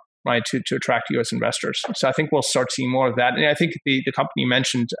as well, right, to attract U.S. investors. So I think we'll start seeing more of that. And I think the company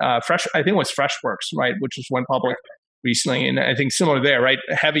mentioned I think it was Freshworks, right, which just went public recently. And I think similar there, right,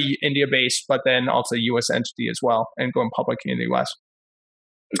 heavy India-based, but then also a U.S. entity as well, and going public in the U.S.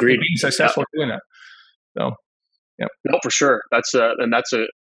 Agreed. Being successful doing that. So, yeah. No, for sure. I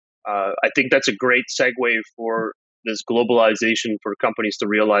think that's a great segue for this globalization, for companies to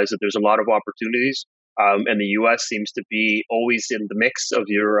realize that there's a lot of opportunities. And the U.S. seems to be always in the mix of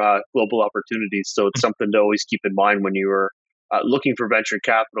your global opportunities. So it's something to always keep in mind when you are looking for venture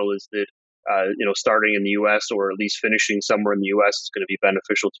capital, is that, starting in the U.S. or at least finishing somewhere in the U.S. is going to be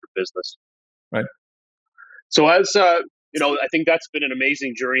beneficial to your business. Right. So I think that's been an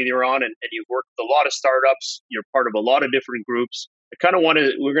amazing journey you're on, and you've worked with a lot of startups. You're part of a lot of different groups.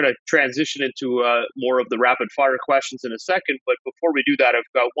 We're going to transition into more of the rapid fire questions in a second. But before we do that, I've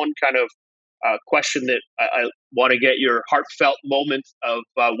got one kind of question that I want to get your heartfelt moment of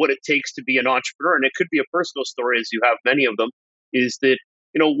what it takes to be an entrepreneur. And it could be a personal story, as you have many of them, is that,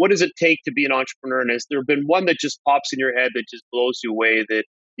 what does it take to be an entrepreneur? And has there been one that just pops in your head that just blows you away, that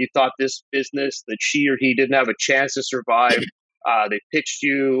you thought this business that she or he didn't have a chance to survive, they pitched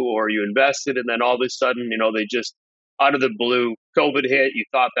you or you invested, and then all of a sudden, they just, out of the blue, COVID hit, you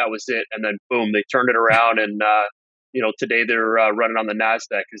thought that was it, and then boom, they turned it around, and today they're running on the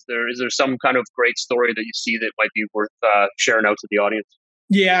NASDAQ. Is there some kind of great story that you see that might be worth sharing out to the audience?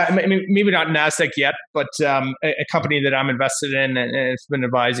 Yeah, I mean, maybe not NASDAQ yet, but a company that I'm invested in and it's been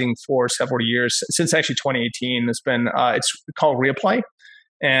advising for several years, since actually 2018, it's called Reaplay.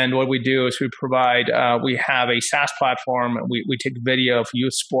 And what we do is we have a SaaS platform. We take video of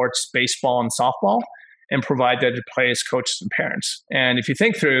youth sports, baseball and softball, and provide that to players, coaches, and parents. And if you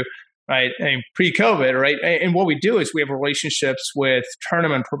think through, right, pre-COVID, right, and what we do is we have relationships with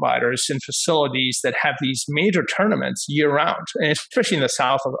tournament providers and facilities that have these major tournaments year round, and especially in the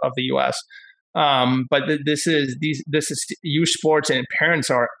south of the U.S. But this is youth sports, and parents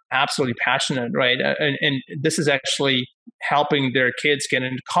are absolutely passionate, right? And this is actually helping their kids get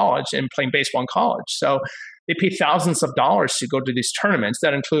into college and playing baseball in college. So they pay thousands of dollars to go to these tournaments.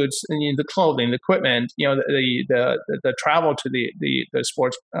 That includes the clothing, the equipment, the travel to the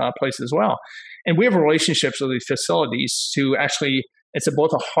sports places as well. And we have relationships with these facilities to actually, it's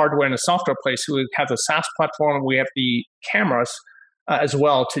both a hardware and a software place. We have the SaaS platform. We have the cameras as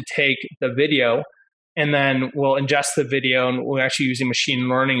well to take the video, and then we'll ingest the video, and we're actually using machine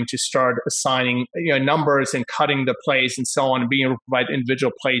learning to start assigning numbers and cutting the plays and so on, and being able to provide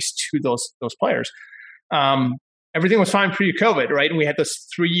individual plays to those players. Everything was fine pre-COVID, right? And we had this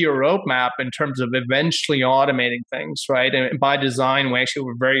 3-year roadmap in terms of eventually automating things, right? And by design, we actually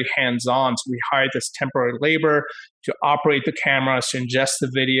were very hands-on. So we hired this temporary labor to operate the cameras, to ingest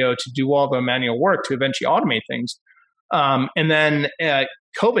the video, to do all the manual work, to eventually automate things. And then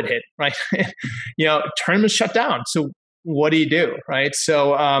COVID hit, right? Tournaments shut down. So what do you do, right?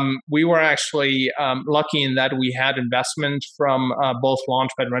 So we were actually lucky in that we had investment from both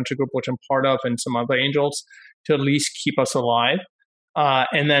Launchpad Venture Group, which I'm part of, and some other angels to at least keep us alive.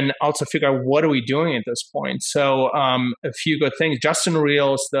 And then also figure out what are we doing at this point. So a few good things. Justin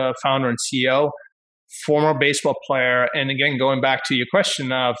Reels, the founder and CEO, former baseball player. And again, going back to your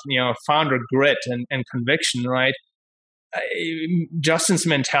question of, founder grit and conviction, right? Justin's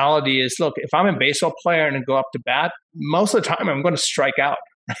mentality is, look, if I'm a baseball player and I go up to bat, most of the time I'm going to strike out.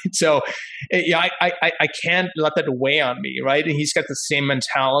 Right? So I can't let that weigh on me, right? And he's got the same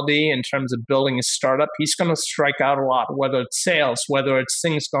mentality in terms of building a startup. He's going to strike out a lot, whether it's sales, whether it's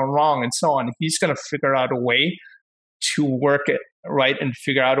things going wrong and so on. He's going to figure out a way to work it, right? And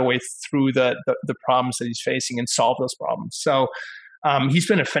figure out a way through the problems that he's facing and solve those problems. So he's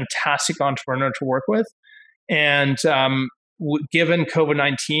been a fantastic entrepreneur to work with. And given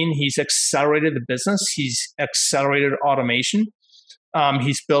COVID-19, he's accelerated the business. He's accelerated automation.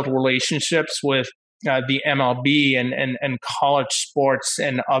 He's built relationships with the MLB and college sports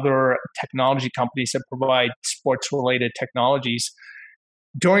and other technology companies that provide sports-related technologies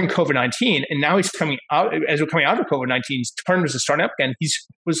during COVID-19. And now he's coming out, as we're coming out of COVID-19, his tournaments are starting up again. He's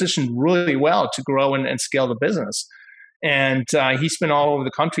positioned really well to grow and scale the business. And he's been all over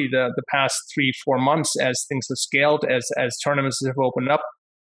the country the past 3-4 months as things have scaled, as tournaments have opened up.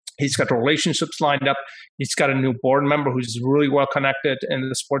 He's got relationships lined up. He's got a new board member who's really well connected in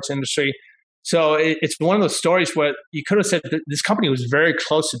the sports industry. So it's one of those stories where you could have said that this company was very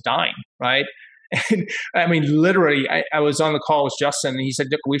close to dying, right? And I mean, literally, I was on the call with Justin, and he said,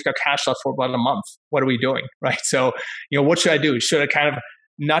 "Look, we've got cash left for about a month. What are we doing?" Right? So, what should I do? Should I kind of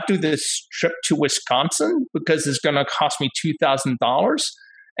not do this trip to Wisconsin because it's going to cost me $2,000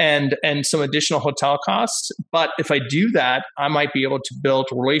 and some additional hotel costs? But if I do that, I might be able to build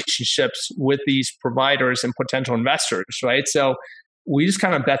relationships with these providers and potential investors, right? So we just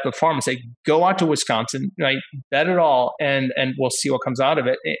kind of bet the farm and say, go out to Wisconsin, right? Bet it all, and we'll see what comes out of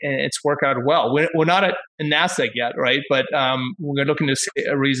it. And it's worked out well. We're not at NASDAQ yet, right? But we're looking to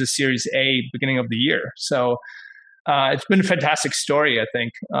raise a Series A beginning of the year. So it's been a fantastic story, I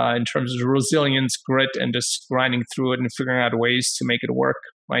think, in terms of resilience, grit, and just grinding through it and figuring out ways to make it work,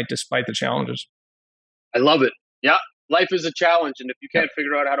 right, despite the challenges. I love it. Yeah, life is a challenge, and if you can't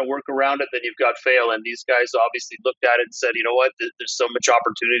figure out how to work around it, then you've got fail. And these guys obviously looked at it and said, you know what, there's so much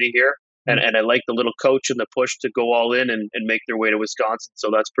opportunity here. And I like the little coach and the push to go all in and make their way to Wisconsin.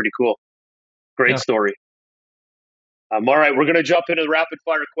 So that's pretty cool. Great story. All right, we're going to jump into the rapid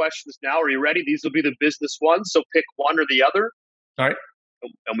fire questions now. Are you ready? These will be the business ones, so pick one or the other. All right.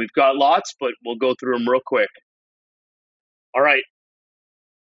 And we've got lots, but we'll go through them real quick. All right.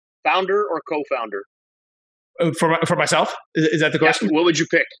 Founder or co-founder? For myself? Is that the question? Yeah, what would you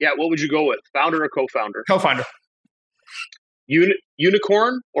pick? Yeah, what would you go with? Founder or co-founder? Co-founder.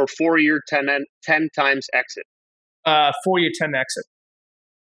 Unicorn or 4-year 10 times exit? 4-year 10 exit.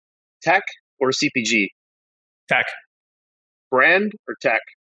 Tech or CPG? Tech. Brand or tech?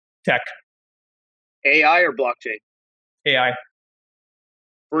 Tech. AI or blockchain? AI.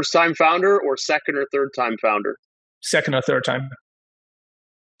 First time founder or second or third time founder? Second or third time.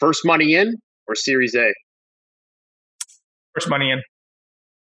 First money in or Series A? First money in.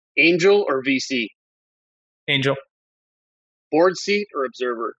 Angel or VC? Angel. Board seat or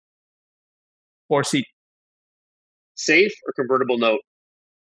observer? Board seat. Safe or convertible note?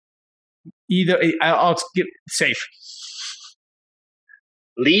 Either. I'll get safe.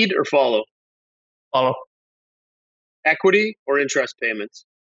 Lead or follow? Follow. Equity or interest payments?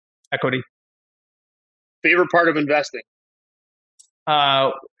 Equity. Favorite part of investing?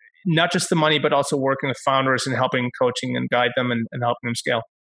 Not just the money, but also working with founders and helping coaching and guide them and helping them scale.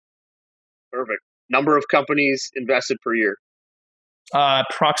 Perfect. Number of companies invested per year?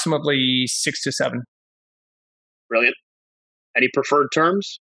 Approximately 6 to 7. Brilliant. Any preferred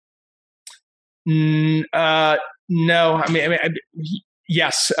terms? No. I mean,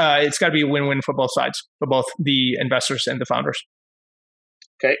 yes. It's got to be a win-win for both sides, for both the investors and the founders.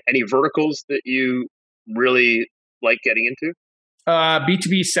 Okay. Any verticals that you really like getting into?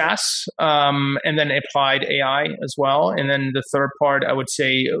 B2B SaaS, and then applied AI as well. And then the third part, I would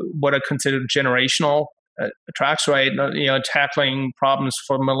say, what I consider generational tracks, right? Tackling problems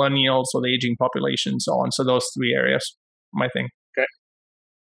for millennials or the aging population, and so on. So those 3 areas, my thing. Okay.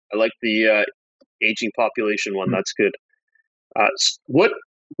 I like the aging population one. That's good. What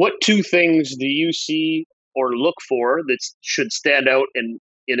 2 things do you see or look for that should stand out in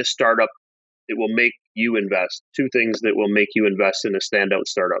a startup that will make you invest? 2 things that will make you invest in a standout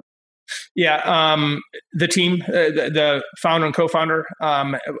startup. Yeah, the team, the founder and co-founder,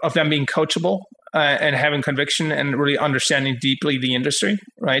 of them being coachable and having conviction and really understanding deeply the industry,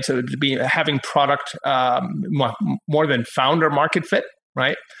 right? So to be having product more than founder market fit,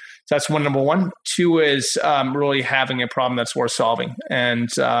 right? So that's number 1. 2 is really having a problem that's worth solving and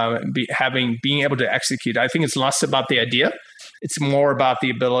being able to execute. I think it's less about the idea; it's more about the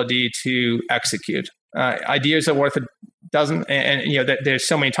ability to execute. Ideas are worth a dozen, and there's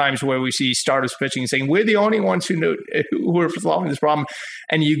so many times where we see startups pitching saying we're the only ones who are solving this problem,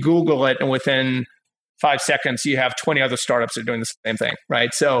 and you Google it, and within 5 seconds you have 20 other startups that are doing the same thing,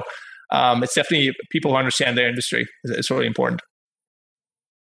 right? So it's definitely people who understand their industry. It's really important.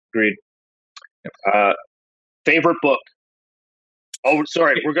 Agreed. Favorite book? Oh,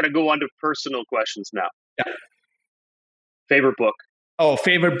 sorry. We're going to go on to personal questions now. Yeah. Favorite book? Oh,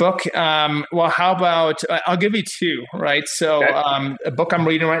 favorite book? Well, how about, I'll give you 2, right? So okay. A book I'm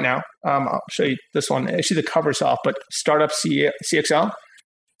reading right now, I'll show you this one. Actually, the cover's off, but Startup CXL.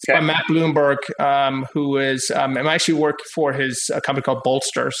 It's by Matt Bloomberg, who is, I actually work for his company called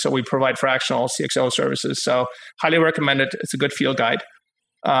Bolster. So we provide fractional CXL services. So highly recommend it. It's a good field guide.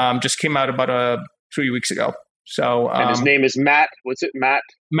 Just came out about 3 weeks ago. So and his name is Matt. What's it, Matt?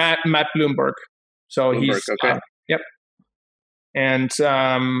 Matt Bloomberg. So Bloomberg, he's okay. Yep. And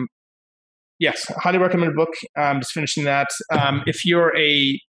yes, highly recommended book. Just finishing that. If you're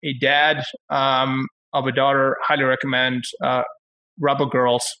a dad of a daughter, highly recommend Rebel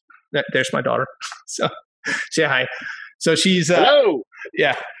Girls. There's my daughter. So say hi. So she's hello.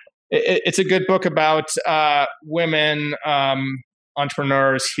 Yeah, it's a good book about women.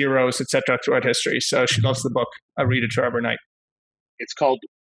 Entrepreneurs, heroes, etc. throughout history. So she loves the book. I read it to her every night. It's called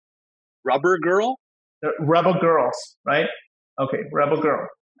Rubber Girl? Rebel Girls, right? Okay, Rebel Girl.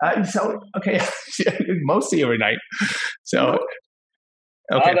 Okay, mostly every night. So,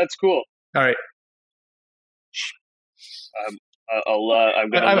 okay. Oh, that's cool. All right. I'm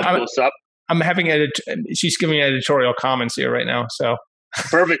going to look this up. I'm having she's giving editorial comments here right now. So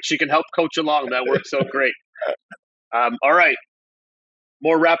perfect. She can help coach along. That works so great. All right.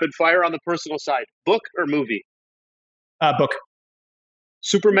 More rapid fire on the personal side. Book or movie? Book.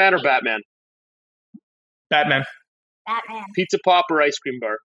 Superman or Batman? Batman. Pizza Pop or ice cream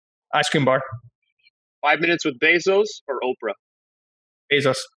bar? Ice cream bar. 5 minutes with Bezos or Oprah?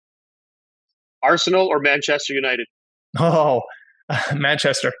 Bezos. Arsenal or Manchester United? Oh,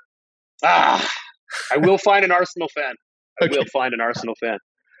 Manchester. I will find an Arsenal fan. I Okay. will find an Arsenal fan.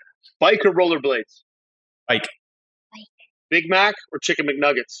 Bike or rollerblades? Bike. Big Mac or Chicken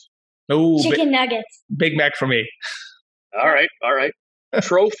McNuggets? Oh, Chicken nuggets. Big Mac for me. All right.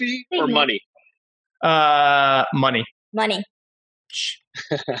 Trophy or money? Money. Money.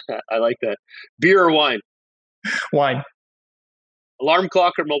 I like that. Beer or wine? Wine. Alarm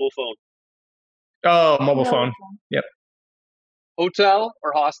clock or mobile phone? Oh, mobile phone. Yep. Hotel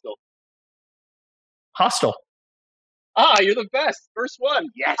or hostel? Hostel. Ah, you're the best. First one.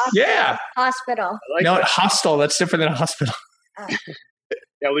 Yes. Yeah. Hospital. No, hostel. That's different than a hospital.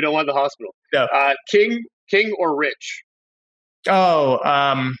 Yeah, we don't want the hospital. No. King or rich? Oh,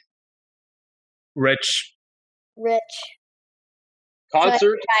 rich.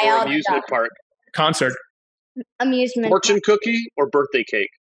 Concert or amusement park? Concert. Amusement. Fortune cookie or birthday cake?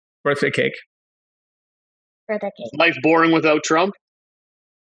 Birthday cake. Is life boring without Trump?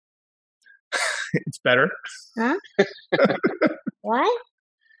 It's better. Huh? What?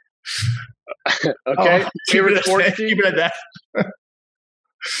 Okay. Favorite sports team? Keep it at that.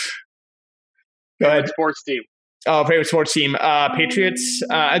 Go ahead. Sports team. Oh, favorite sports team. Patriots.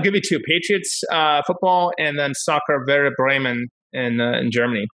 I'll give you two. Patriots football, and then soccer. Werder Bremen in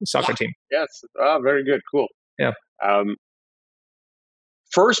Germany. The soccer team. Yes. Very good. Cool. Yeah.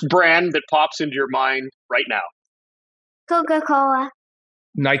 First brand that pops into your mind right now? Coca-Cola.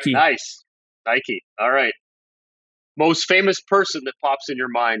 Nike. Nice. Nike. All right. Most famous person that pops in your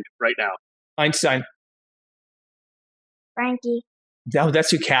mind right now? Einstein. Frankie. Oh,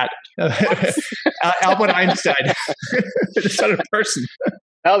 that's your cat. Albert Einstein. It's not a person.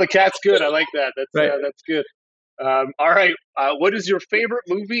 Oh, the cat's good. I like that. That's right. That's good. All right. What is your favorite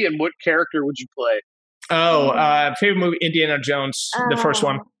movie and what character would you play? Oh, favorite movie, Indiana Jones, the first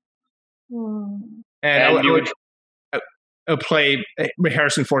one. And I would play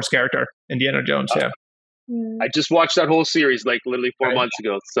Harrison Ford's character, Indiana Jones, yeah. I just watched that whole series like literally 4 months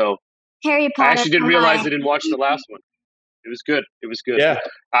ago. So Harry Potter. I actually didn't realize I didn't watch the last one. It was good. It was good. Yeah.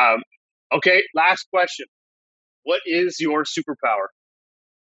 Okay, last question. What is your superpower?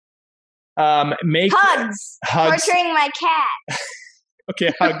 Make hugs. Torturing my cat.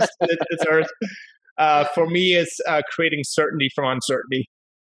 Okay, hugs. It's Earth. For me, it's creating certainty from uncertainty.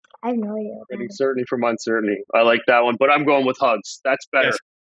 I have no idea. Creating certainty from uncertainty. I like that one, but I'm going with hugs. That's better. Yes.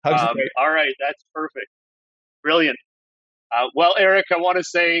 Hugs are great. All right, that's perfect. Brilliant. Well, Eric, I want to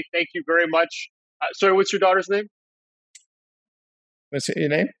say thank you very much. Sorry, what's your daughter's name? What's your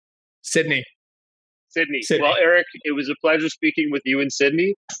name? Sydney. Sydney. Well, Eric, it was a pleasure speaking with you in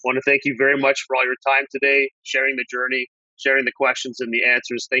Sydney. I want to thank you very much for all your time today, sharing the journey, sharing the questions and the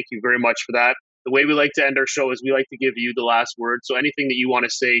answers. Thank you very much for that. The way we like to end our show is we like to give you the last word. So anything that you want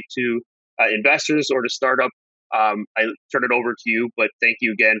to say to investors or to startup, I turn it over to you. But thank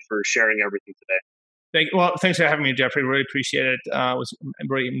you again for sharing everything today. Thanks for having me, Jeffrey. Really appreciate it. I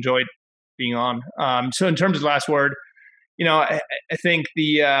really enjoyed being on. So in terms of the last word, I think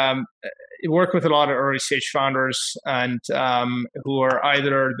work with a lot of early stage founders and who are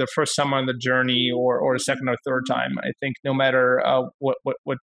either the first time on the journey or a second or third time. I think no matter what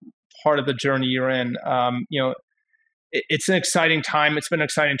part of the journey you're in, it's an exciting time. It's been an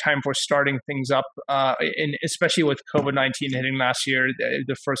exciting time for starting things up, and especially with COVID-19 hitting last year.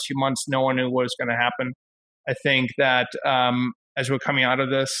 The first few months, no one knew what was going to happen. I think that as we're coming out of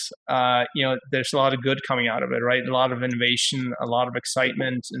this, there's a lot of good coming out of it, right? A lot of innovation, a lot of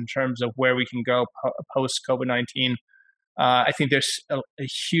excitement in terms of where we can go post COVID-19. I think there's a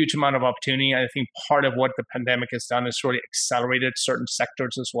huge amount of opportunity. I think part of what the pandemic has done is really accelerated certain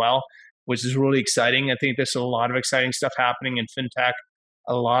sectors as well, which is really exciting. I think there's a lot of exciting stuff happening in fintech,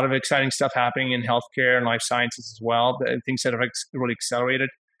 a lot of exciting stuff happening in healthcare and life sciences as well. Things that have really accelerated,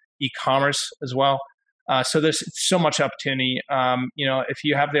 e-commerce as well. So there's so much opportunity. If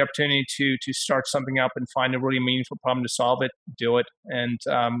you have the opportunity to start something up and find a really meaningful problem to solve it, do it and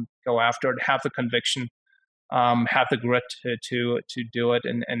go after it. Have the conviction, have the grit to do it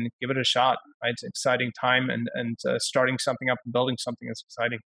and give it a shot. Right? It's an exciting time, and starting something up and building something is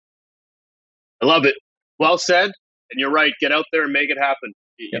exciting. I love it. Well said. And you're right. Get out there and make it happen.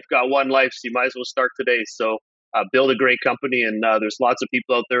 You've got one life, so you might as well start today. So build a great company, and there's lots of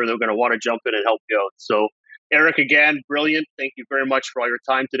people out there that are going to want to jump in and help you out. So Eric, again, brilliant. Thank you very much for all your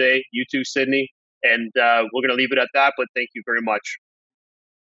time today. You too, Sydney. And we're going to leave it at that, but thank you very much.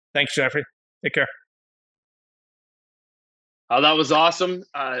 Thanks, Jeffrey. Take care. That was awesome.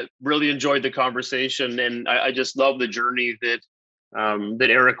 Really enjoyed the conversation, and I just love the journey that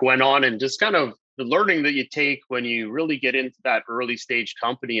Eric went on, and just kind of the learning that you take when you really get into that early stage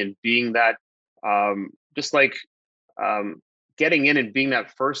company and being that, getting in and being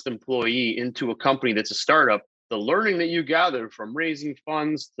that first employee into a company that's a startup. The learning that you gather from raising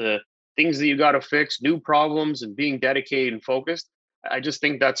funds, the things that you got to fix, new problems, and being dedicated and focused. I just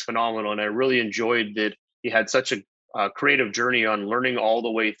think that's phenomenal, and I really enjoyed that you had such a creative journey on learning all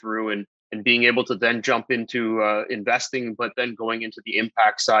the way through and being able to then jump into investing, but then going into the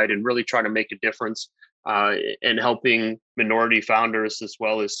impact side and really trying to make a difference and helping minority founders as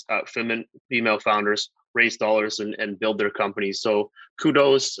well as female founders raise dollars and build their companies. So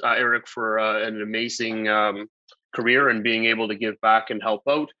kudos, Eric, for an amazing career and being able to give back and help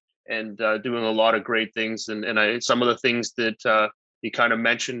out and doing a lot of great things. And some of the things that you kind of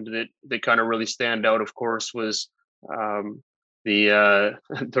mentioned that kind of really stand out, of course, was the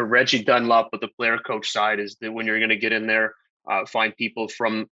Reggie Dunlop with the player coach side is that when you're going to get in there, find people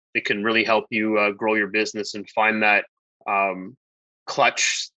that can really help you grow your business and find that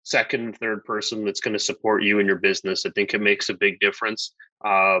clutch second, third person that's going to support you in your business. I think it makes a big difference,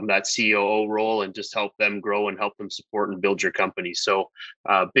 that COO role, and just help them grow and help them support and build your company. So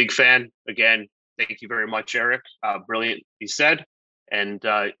big fan. Again, thank you very much, Eric. Brilliant, you said. And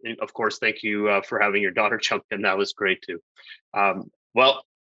of course, thank you for having your daughter jump in. That was great too. Well,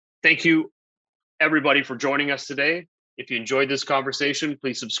 thank you everybody for joining us today. If you enjoyed this conversation,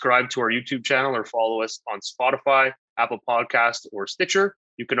 please subscribe to our YouTube channel or follow us on Spotify, Apple Podcasts, or Stitcher.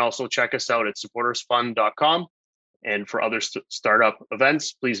 You can also check us out at supportersfund.com. And for other startup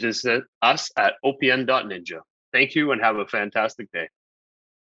events, please visit us at opn.ninja. Thank you and have a fantastic day.